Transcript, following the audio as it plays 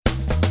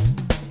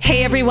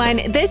Hey everyone,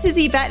 this is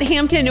Yvette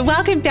Hampton.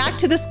 Welcome back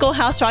to the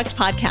Schoolhouse Rocked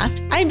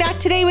podcast. I'm back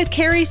today with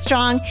Carrie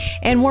Strong,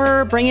 and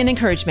we're bringing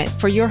encouragement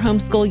for your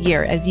homeschool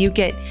year as you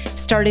get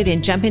started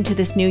and jump into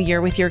this new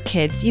year with your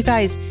kids. You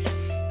guys,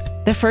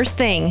 the first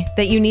thing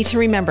that you need to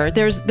remember,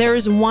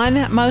 there's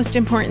one most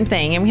important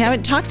thing, and we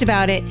haven't talked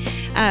about it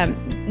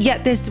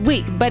yet this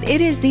week, but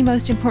it is the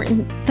most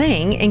important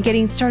thing in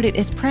getting started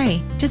is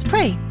pray. Just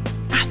pray.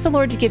 Ask the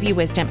Lord to give you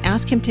wisdom.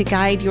 Ask Him to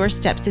guide your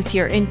steps this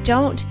year, and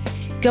don't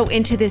go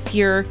into this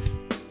year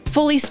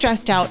fully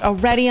stressed out,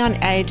 already on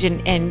edge,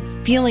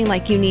 and feeling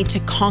like you need to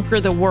conquer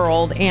the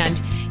world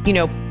and,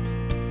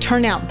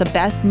 turn out the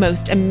best,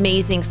 most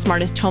amazing,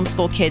 smartest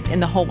homeschool kids in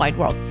the whole wide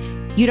world.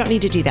 You don't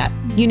need to do that.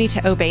 You need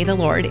to obey the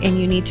Lord, and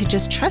you need to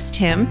just trust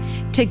Him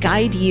to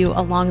guide you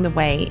along the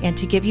way and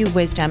to give you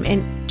wisdom,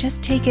 and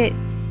just take it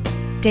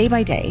day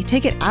by day,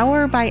 take it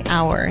hour by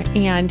hour,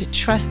 and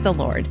trust the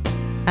Lord.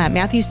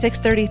 Matthew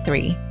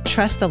 6:33,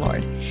 trust the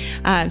Lord.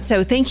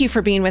 So thank you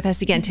for being with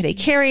us again today,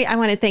 Carrie. I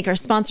want to thank our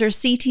sponsor,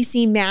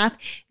 CTC Math.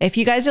 If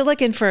you guys are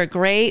looking for a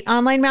great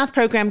online math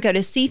program, go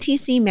to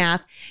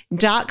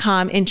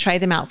ctcmath.com and try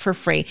them out for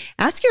free.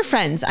 Ask your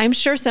friends. I'm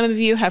sure some of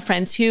you have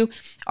friends who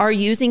are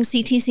using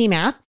CTC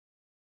Math.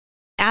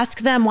 Ask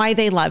them why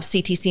they love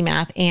CTC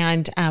Math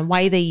and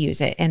why they use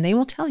it. And they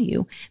will tell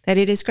you that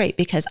it is great,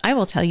 because I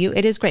will tell you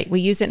it is great.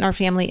 We use it in our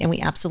family and we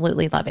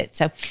absolutely love it.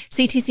 So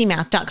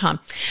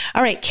ctcmath.com.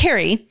 All right,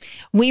 Carrie,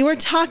 we were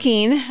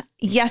talking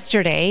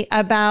yesterday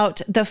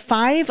about the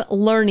 5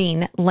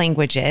 learning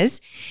languages.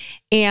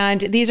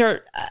 And these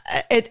are,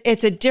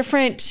 it's a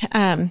different,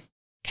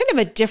 kind of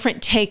a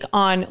different take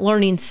on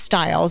learning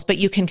styles, but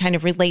you can kind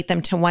of relate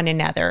them to one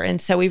another.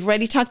 And so we've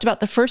already talked about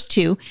the first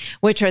 2,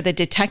 which are the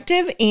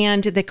detective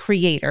and the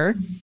creator.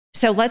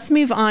 So let's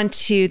move on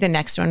to the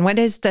next one. What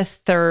is the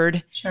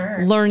third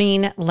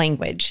learning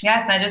language?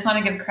 Yes, and I just want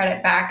to give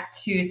credit back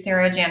to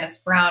Sarah Janice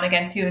Brown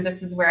again, too.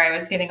 This is where I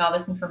was getting all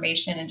this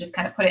information and just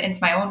kind of put it into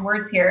my own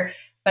words here.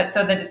 But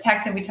so the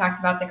detective, we talked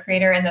about the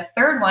creator, and the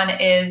third one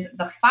is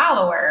the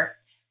follower.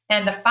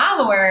 And the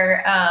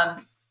follower,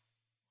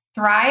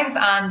 thrives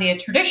on the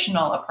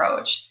traditional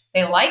approach.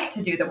 They like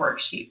to do the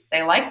worksheets.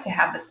 They like to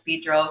have the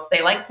speed drills.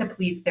 They like to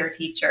please their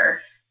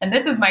teacher. And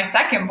this is my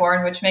second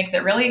born, which makes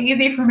it really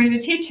easy for me to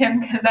teach him,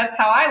 because that's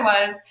how I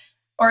was.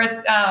 Or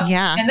it's,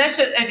 and that's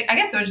just, I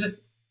guess it was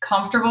just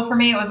comfortable for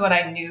me. It was what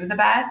I knew the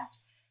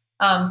best.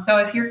 So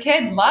if your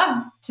kid loves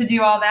to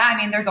do all that, I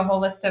mean, there's a whole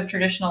list of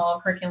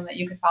traditional curriculum that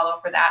you could follow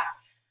for that.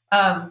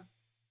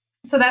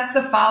 So that's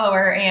the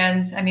follower.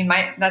 And I mean,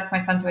 that's my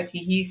son to a T.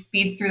 He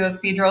speeds through those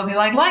speed drills. He's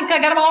like, I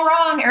got them all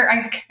wrong. Or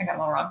I got them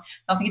all wrong.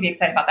 I don't think he'd be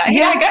excited about that.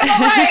 Yeah, I got them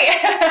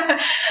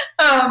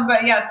all right.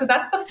 But yeah, so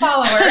that's the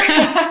follower.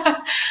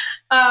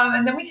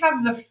 And then we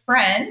have the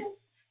friend.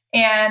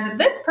 And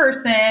this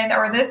person,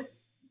 or this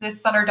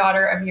son or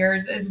daughter of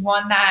yours, is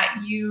one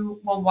that you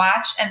will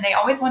watch, and they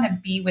always want to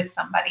be with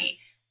somebody.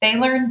 They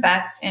learn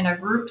best in a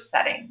group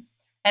setting.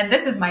 And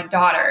this is my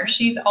daughter.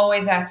 She's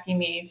always asking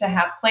me to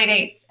have play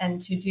dates and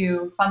to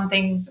do fun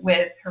things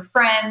with her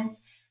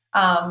friends.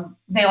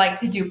 They like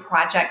to do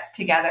projects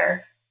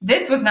together.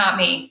 This was not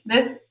me.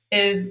 This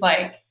is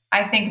I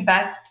think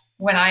best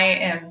when I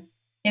am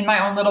in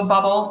my own little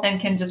bubble and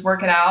can just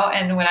work it out.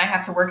 And when I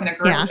have to work in a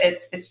group,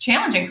 it's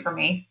challenging for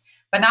me,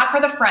 but not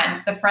for the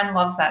friend. The friend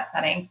loves that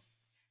setting.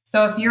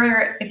 So if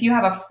you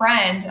have a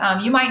friend,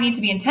 you might need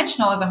to be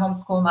intentional as a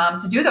homeschool mom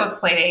to do those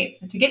play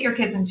dates, to get your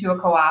kids into a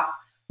co-op,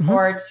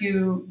 or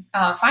to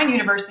find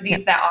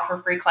universities that offer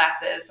free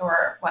classes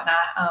or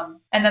whatnot.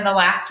 And then the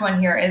last one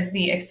here is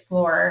the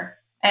explorer.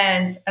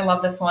 And I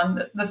love this one.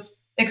 The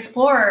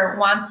explorer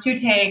wants to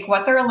take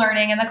what they're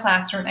learning in the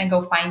classroom and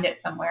go find it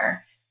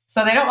somewhere.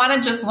 So they don't want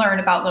to just learn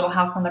about Little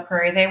House on the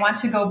Prairie. They want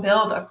to go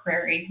build a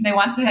prairie. They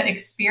want to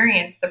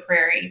experience the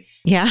prairie.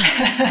 Yeah.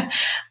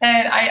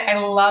 And I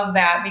love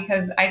that,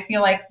 because I feel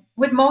like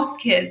with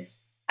most kids,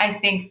 I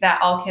think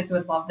that all kids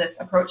would love this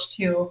approach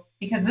too,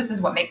 because this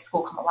is what makes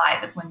school come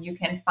alive, is when you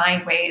can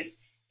find ways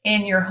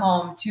in your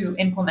home to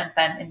implement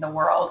them in the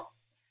world.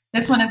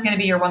 This one is going to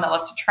be your one that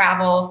loves to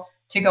travel,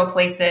 to go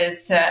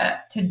places,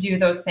 to do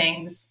those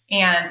things.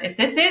 And if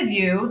this is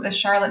you, the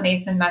Charlotte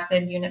Mason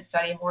method, unit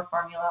study, more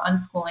formula,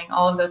 unschooling,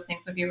 all of those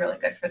things would be really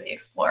good for the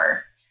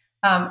explorer.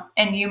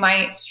 And you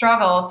might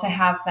struggle to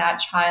have that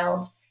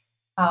child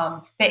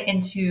fit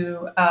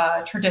into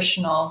a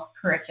traditional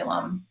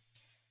curriculum.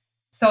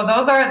 So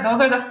those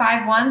are the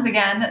 5 ones.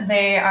 Again,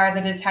 they are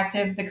the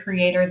detective, the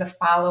creator, the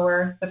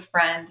follower, the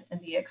friend, and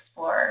the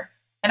explorer.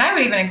 And I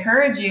would even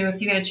encourage you,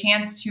 if you get a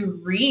chance, to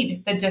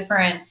read the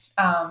different,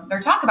 or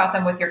talk about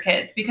them with your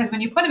kids, because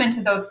when you put them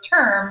into those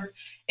terms,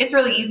 it's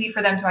really easy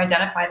for them to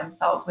identify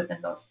themselves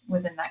within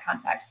that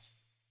context.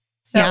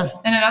 So,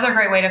 and another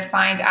great way to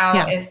find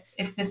out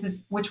if this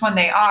is which one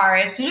they are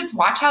is to just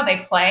watch how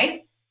they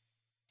play,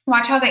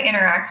 watch how they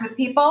interact with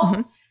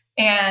people,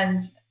 and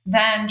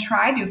then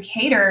try to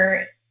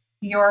cater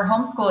your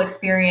homeschool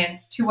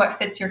experience to what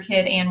fits your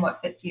kid and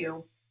what fits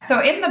you.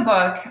 So in the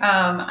book,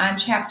 on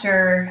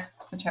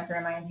what chapter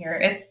am I in here?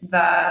 It's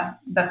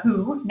the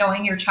Who,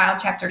 Knowing Your Child,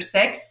 chapter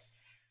 6.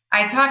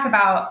 I talk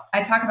about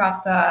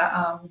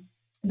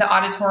the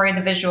auditory,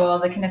 the visual,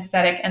 the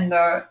kinesthetic, and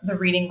the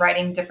reading,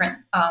 writing, different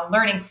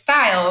learning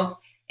styles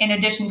in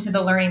addition to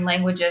the learning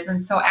languages.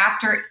 And so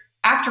after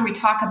we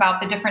talk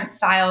about the different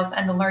styles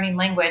and the learning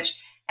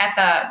language, at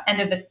the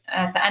end of the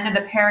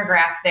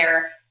paragraph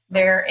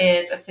there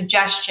is a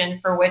suggestion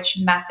for which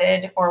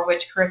method or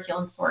which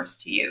curriculum source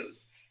to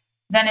use.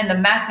 Then in the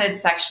method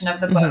section of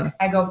the book,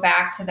 I go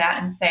back to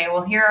that and say,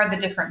 well, here are the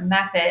different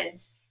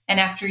methods. And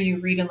after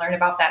you read and learn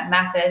about that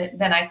method,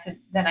 then I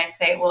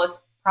say, well,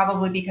 it's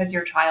probably because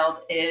your child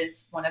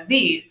is one of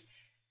these.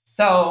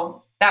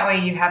 So that way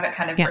you have it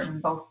kind of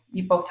written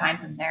both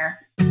times in there.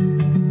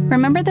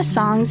 Remember the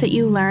songs that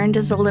you learned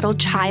as a little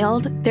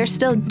child? They're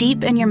still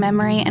deep in your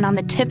memory and on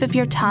the tip of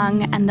your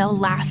tongue, and they'll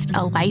last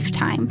a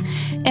lifetime.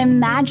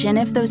 Imagine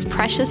if those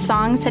precious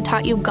songs had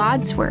taught you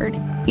God's Word.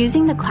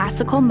 Using the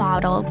classical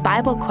model,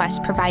 Bible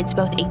Quest provides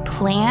both a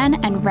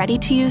plan and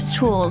ready-to-use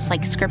tools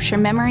like scripture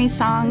memory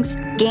songs,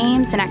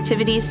 games, and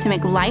activities to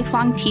make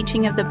lifelong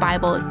teaching of the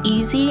Bible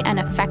easy and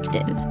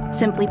effective.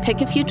 Simply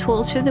pick a few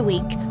tools for the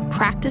week,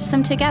 practice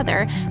them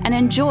together, and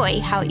enjoy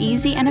how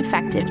easy and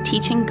effective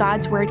teaching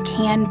God's Word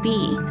can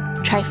be.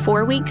 Try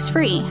 4 weeks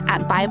free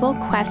at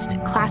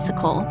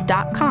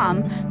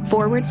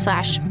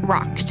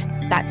BibleQuestClassical.com/rocked.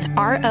 That's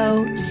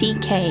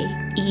ROCKED.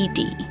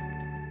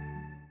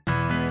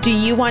 Do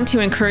you want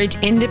to encourage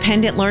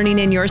independent learning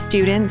in your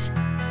students?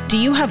 Do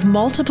you have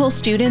multiple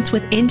students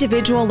with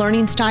individual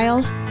learning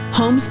styles?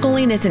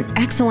 Homeschooling is an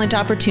excellent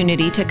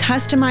opportunity to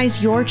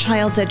customize your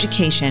child's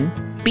education.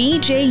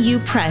 BJU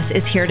Press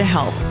is here to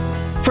help.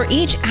 For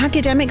each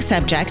academic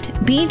subject,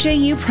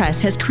 BJU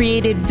Press has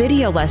created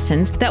video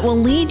lessons that will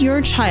lead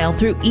your child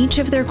through each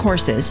of their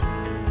courses.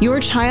 Your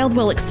child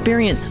will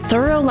experience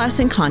thorough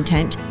lesson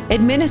content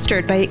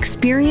administered by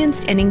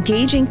experienced and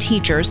engaging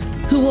teachers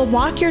who will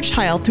walk your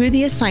child through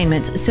the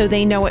assignments so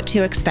they know what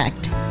to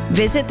expect.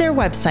 Visit their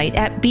website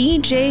at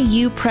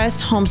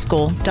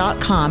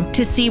bjupresshomeschool.com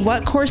to see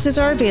what courses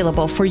are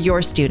available for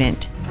your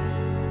student.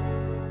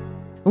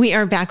 We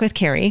are back with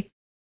Carrie.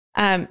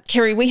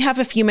 Carrie, we have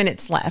a few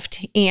minutes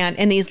left. And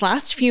in these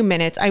last few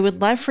minutes, I would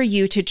love for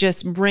you to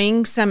just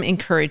bring some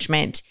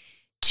encouragement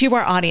to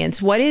our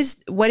audience. What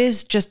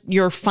is just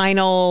your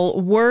final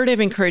word of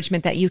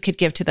encouragement that you could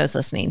give to those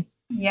listening?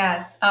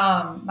 Yes.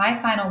 My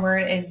final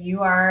word is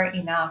you are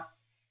enough.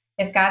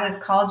 If God has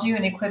called you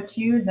and equipped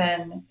you,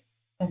 then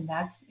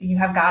you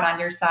have God on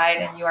your side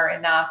and you are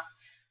enough.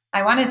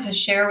 I wanted to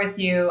share with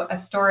you a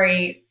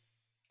story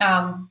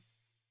that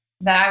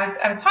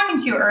I was talking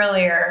to you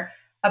earlier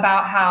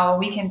about how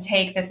we can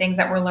take the things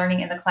that we're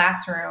learning in the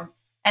classroom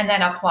and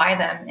then apply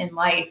them in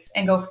life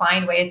and go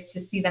find ways to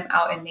see them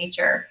out in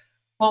nature.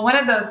 Well, one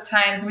of those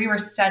times we were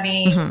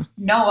studying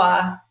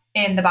Noah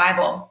in the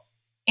Bible,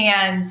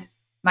 and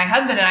my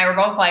husband and I were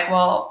both like,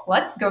 well,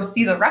 let's go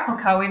see the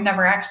replica. We've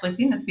never actually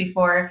seen this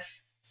before.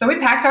 So we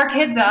packed our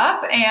kids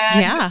up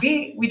and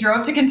we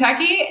drove to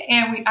Kentucky,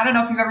 and I don't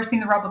know if you've ever seen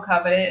the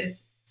replica, but it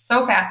is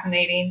so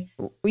fascinating.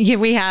 Yeah,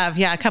 we have.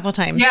 Yeah, a couple of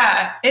times.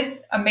 Yeah,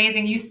 it's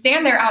amazing. You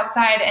stand there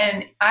outside,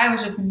 and I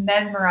was just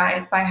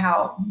mesmerized by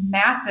how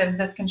massive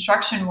this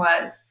construction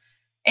was,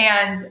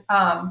 and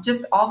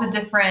just all the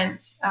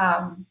different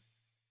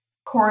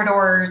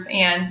corridors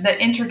and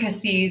the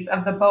intricacies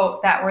of the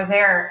boat that were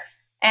there.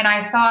 And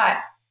I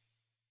thought,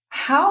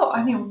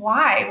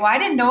 why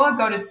did Noah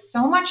go to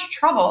so much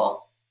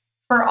trouble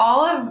for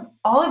all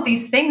of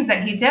these things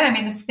that he did? I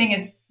mean, this thing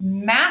is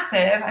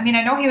massive. I mean,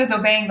 I know he was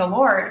obeying the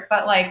Lord,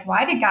 but like,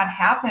 why did God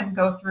have him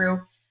go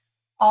through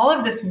all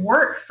of this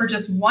work for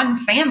just one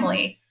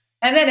family?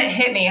 And then it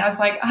hit me. I was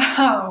like,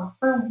 oh,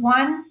 for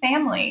one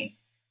family.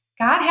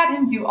 God had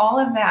him do all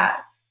of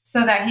that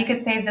so that he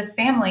could save this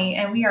family.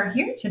 And we are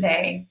here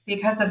today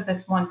because of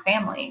this one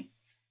family.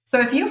 So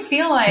if you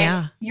feel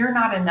like you're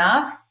not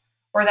enough,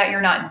 or that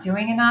you're not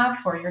doing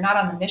enough, or you're not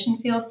on the mission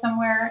field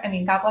somewhere, I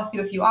mean, God bless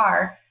you if you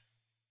are,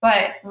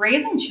 but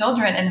raising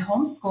children and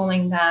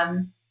homeschooling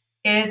them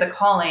is a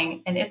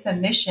calling and it's a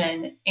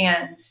mission.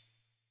 And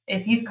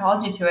if he's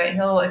called you to it,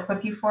 he'll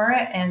equip you for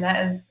it. And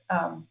that is,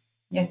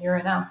 you're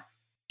enough.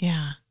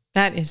 Yeah,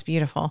 that is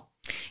beautiful.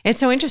 It's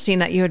so interesting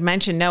that you had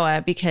mentioned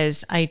Noah,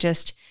 because I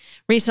just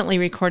recently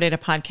recorded a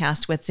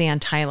podcast with Zan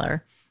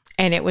Tyler,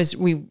 and it was,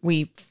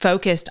 we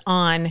focused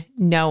on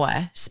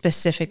Noah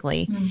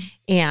specifically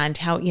and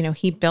how,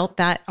 he built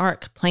that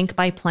ark plank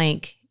by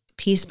plank,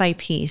 piece by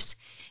piece.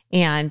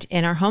 And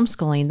in our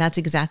homeschooling, that's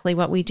exactly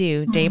what we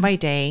do, day by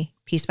day,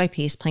 piece by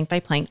piece, plank by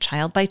plank,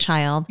 child by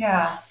child.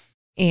 Yeah.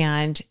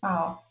 And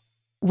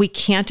we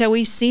can't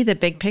always see the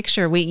big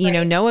picture.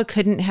 Noah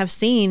couldn't have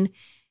seen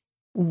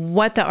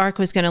what the ark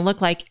was going to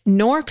look like,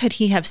 nor could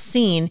he have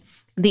seen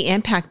the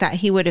impact that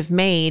he would have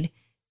made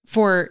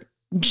for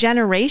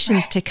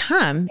generations to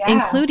come,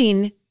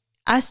 including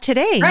us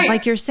today,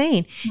 like you're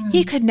saying.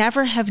 He could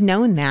never have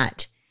known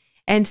that.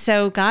 And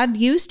so God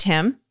used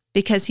him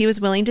because he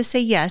was willing to say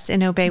yes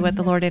and obey what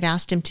the Lord had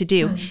asked him to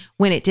do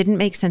when it didn't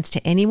make sense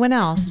to anyone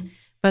else,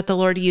 but the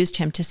Lord used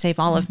him to save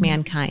all of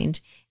mankind.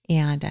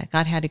 And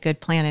God had a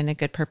good plan and a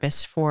good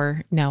purpose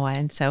for Noah.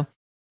 And so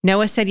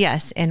Noah said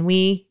yes, and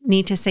we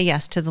need to say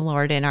yes to the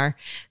Lord in our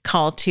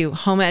call to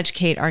home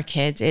educate our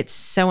kids. It's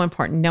so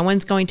important. No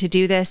one's going to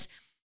do this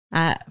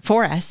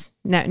for us.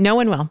 No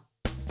one will.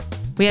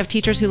 We have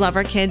teachers who love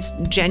our kids,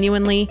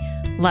 genuinely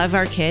love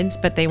our kids,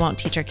 but they won't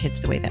teach our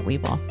kids the way that we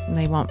will. And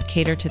they won't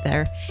cater to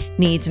their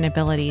needs and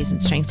abilities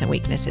and strengths and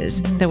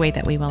weaknesses the way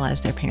that we will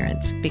as their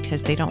parents,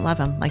 because they don't love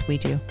them like we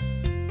do.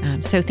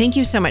 So thank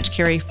you so much,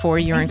 Carrie, for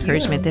your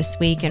encouragement this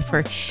week and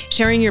for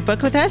sharing your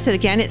book with us.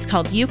 Again, it's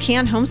called You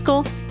Can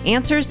Homeschool: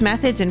 Answers,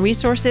 Methods, and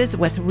Resources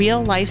with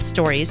Real Life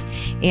Stories.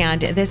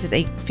 And this is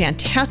a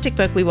fantastic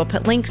book. We will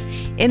put links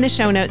in the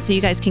show notes so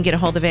you guys can get a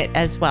hold of it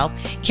as well.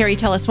 Carrie,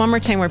 tell us one more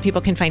time where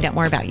people can find out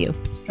more about you.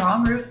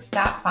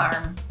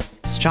 Strongroots.farm.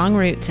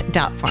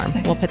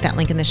 Strongroots.farm. We'll put that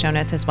link in the show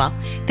notes as well.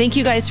 Thank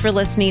you guys for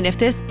listening. If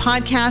this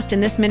podcast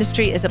and this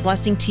ministry is a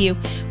blessing to you,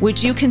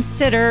 would you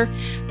consider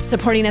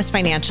supporting us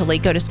financially?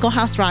 Go to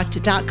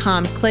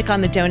schoolhouserocked.com, click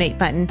on the donate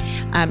button,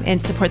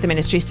 and support the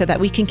ministry so that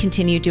we can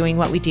continue doing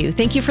what we do.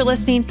 Thank you for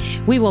listening.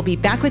 We will be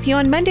back with you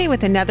on Monday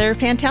with another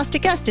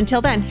fantastic guest.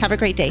 Until then, have a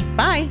great day.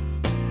 Bye.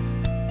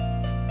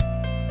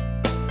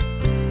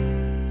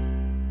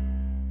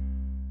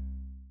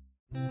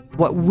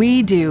 What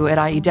we do at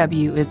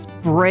IEW is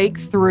break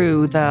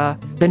through the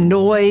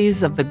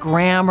noise of the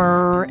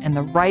grammar and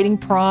the writing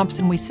prompts,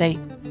 and we say,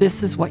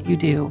 this is what you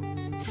do,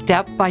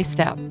 step by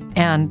step.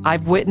 And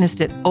I've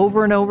witnessed it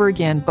over and over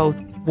again, both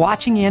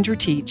watching Andrew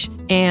teach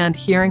and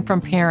hearing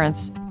from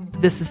parents,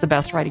 this is the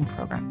best writing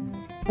program.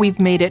 We've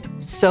made it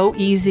so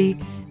easy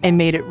and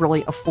made it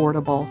really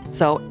affordable.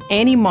 So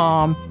any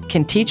mom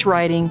can teach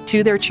writing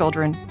to their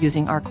children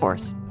using our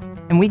course,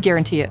 and we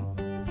guarantee it.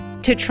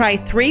 To try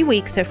 3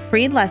 weeks of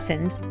free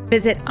lessons,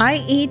 visit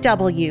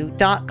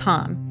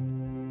IEW.com.